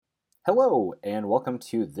Hello, and welcome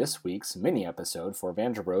to this week's mini episode for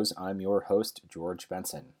Evangel Bros. I'm your host, George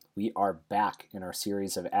Benson. We are back in our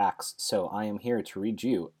series of Acts, so I am here to read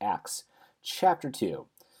you Acts chapter 2.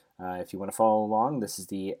 If you want to follow along, this is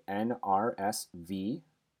the NRSV,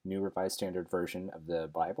 New Revised Standard Version of the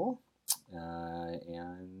Bible,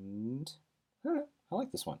 and I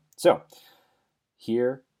like this one. So,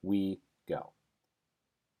 here we go.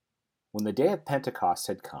 When the day of Pentecost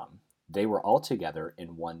had come, they were all together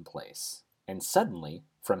in one place. And suddenly,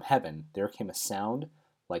 from heaven, there came a sound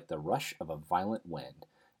like the rush of a violent wind,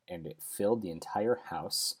 and it filled the entire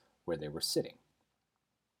house where they were sitting.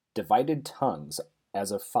 Divided tongues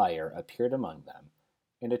as of fire appeared among them,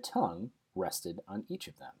 and a tongue rested on each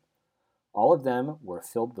of them. All of them were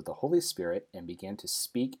filled with the Holy Spirit and began to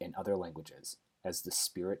speak in other languages, as the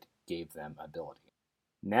Spirit gave them ability.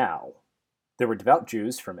 Now, there were devout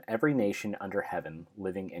Jews from every nation under heaven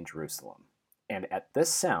living in Jerusalem. And at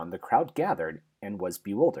this sound the crowd gathered and was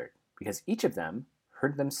bewildered, because each of them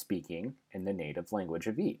heard them speaking in the native language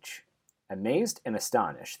of each. Amazed and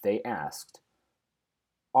astonished, they asked,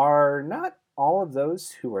 "Are not all of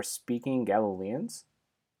those who are speaking Galileans?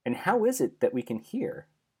 And how is it that we can hear,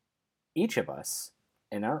 each of us,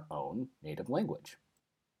 in our own native language?"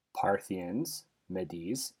 Parthians,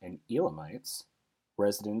 Medes, and Elamites,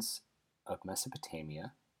 residents of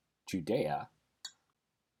Mesopotamia, Judea,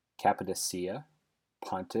 Cappadocia,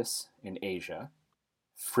 Pontus and Asia,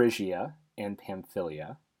 Phrygia and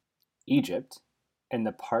Pamphylia, Egypt, and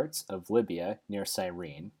the parts of Libya near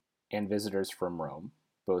Cyrene, and visitors from Rome,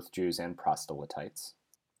 both Jews and proselytes,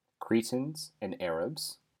 Cretans and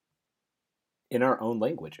Arabs, in our own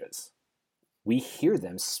languages. We hear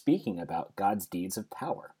them speaking about God's deeds of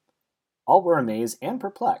power. All were amazed and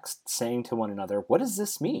perplexed, saying to one another, "What does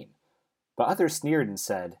this mean?" But others sneered and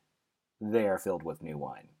said, "They are filled with new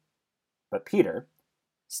wine." But Peter,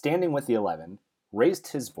 standing with the 11, raised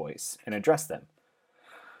his voice and addressed them.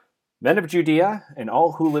 "Men of Judea and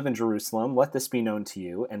all who live in Jerusalem, let this be known to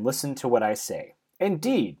you, and listen to what I say.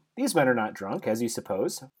 Indeed, these men are not drunk, as you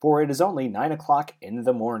suppose, for it is only 9 o'clock in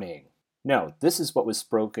the morning. No, this is what was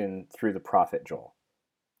spoken through the prophet Joel.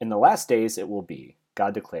 In the last days it will be,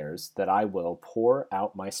 God declares, that I will pour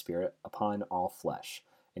out my Spirit upon all flesh,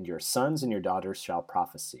 and your sons and your daughters shall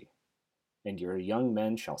prophesy, and your young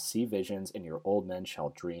men shall see visions, and your old men shall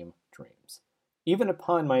dream dreams. Even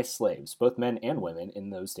upon my slaves, both men and women, in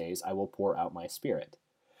those days I will pour out my Spirit,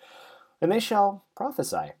 and they shall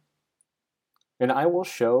prophesy. And I will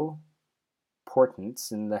show portents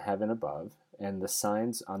in the heaven above, and the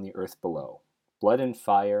signs on the earth below, blood and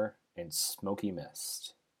fire and smoky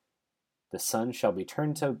mist. The sun shall be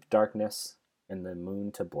turned to darkness, and the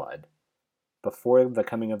moon to blood, before the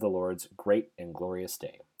coming of the Lord's great and glorious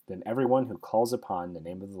day. Then everyone who calls upon the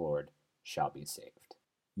name of the Lord shall be saved.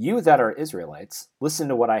 You that are Israelites, listen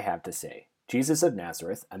to what I have to say. Jesus of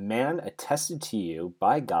Nazareth, a man attested to you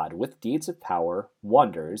by God with deeds of power,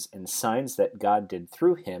 wonders, and signs that God did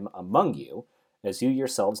through him among you, as you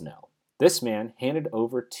yourselves know. This man handed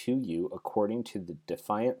over to you according to the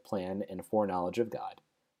defiant plan and foreknowledge of God.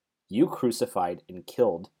 You crucified and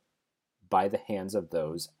killed by the hands of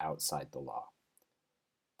those outside the law.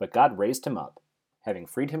 But God raised him up, having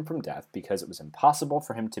freed him from death, because it was impossible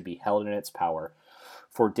for him to be held in its power.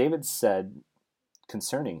 For David said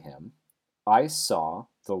concerning him, I saw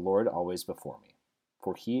the Lord always before me,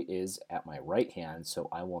 for he is at my right hand, so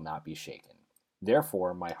I will not be shaken.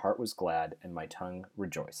 Therefore my heart was glad, and my tongue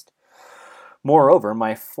rejoiced. Moreover,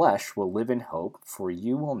 my flesh will live in hope, for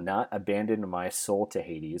you will not abandon my soul to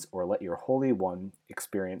Hades, or let your Holy One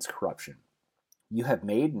experience corruption. You have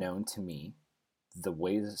made known to me the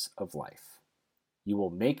ways of life. You will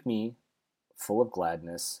make me full of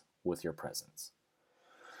gladness with your presence.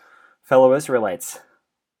 Fellow Israelites,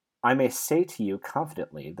 I may say to you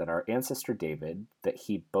confidently that our ancestor David, that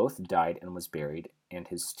he both died and was buried, and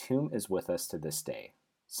his tomb is with us to this day.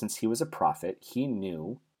 Since he was a prophet, he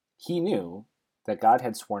knew that God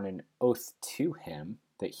had sworn an oath to him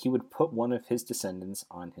that he would put one of his descendants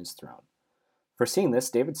on his throne. Foreseeing this,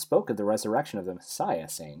 David spoke of the resurrection of the Messiah,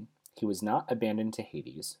 saying, he was not abandoned to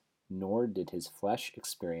Hades, nor did his flesh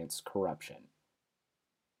experience corruption.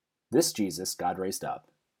 This Jesus God raised up,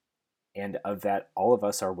 and of that all of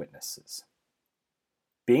us are witnesses.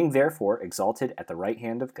 Being therefore exalted at the right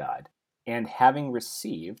hand of God, and having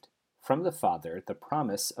received from the Father the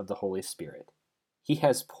promise of the Holy Spirit, he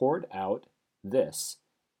has poured out this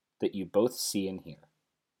that you both see and hear.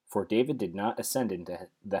 For David did not ascend into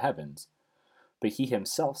the heavens, but he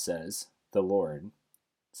himself says, the Lord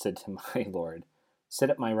said to my Lord, sit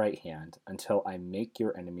at my right hand until I make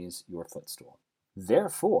your enemies your footstool.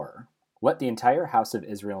 Therefore, Let the entire house of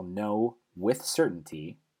Israel know with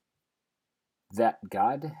certainty that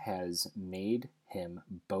God has made him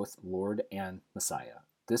both Lord and Messiah,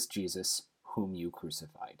 this Jesus whom you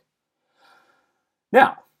crucified.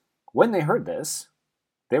 Now, when they heard this,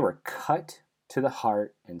 they were cut to the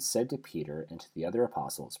heart and said to Peter and to the other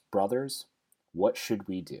apostles, Brothers, what should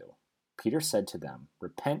we do? Peter said to them,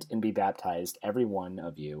 Repent and be baptized, every one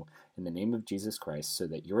of you, in the name of Jesus Christ, so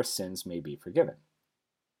that your sins may be forgiven,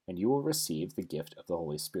 and you will receive the gift of the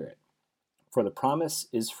Holy Spirit. For the promise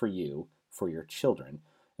is for you, for your children,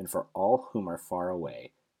 and for all whom are far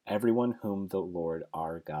away, everyone whom the Lord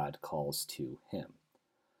our God calls to him.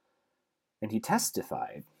 And he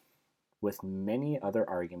testified with many other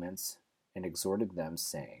arguments and exhorted them,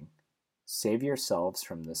 saying, Save yourselves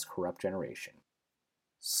from this corrupt generation.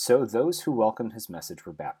 So those who welcomed his message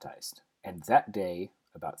were baptized, and that day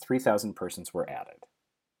about 3,000 persons were added.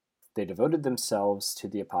 They devoted themselves to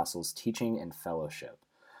the apostles' teaching and fellowship,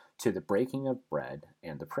 to the breaking of bread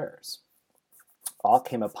and the prayers. All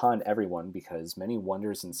came upon everyone because many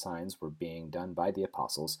wonders and signs were being done by the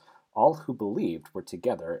apostles. All who believed were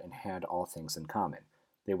together and had all things in common.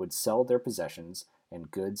 They would sell their possessions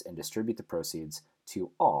and goods and distribute the proceeds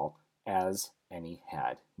to all as any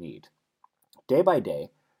had need. Day by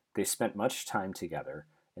day, they spent much time together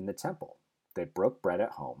in the temple. They broke bread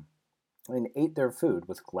at home and ate their food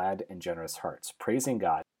with glad and generous hearts, praising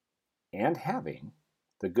God and having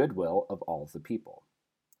the goodwill of all the people.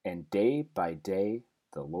 And day by day,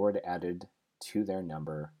 the Lord added to their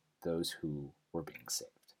number those who were being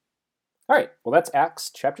saved. All right, well, that's Acts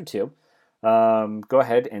chapter 2. Go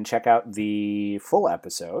ahead and check out the full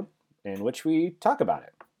episode in which we talk about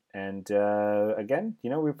it. And again,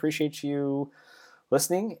 we appreciate you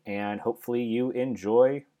listening, and hopefully you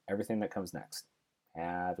enjoy everything that comes next.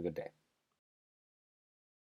 Have a good day.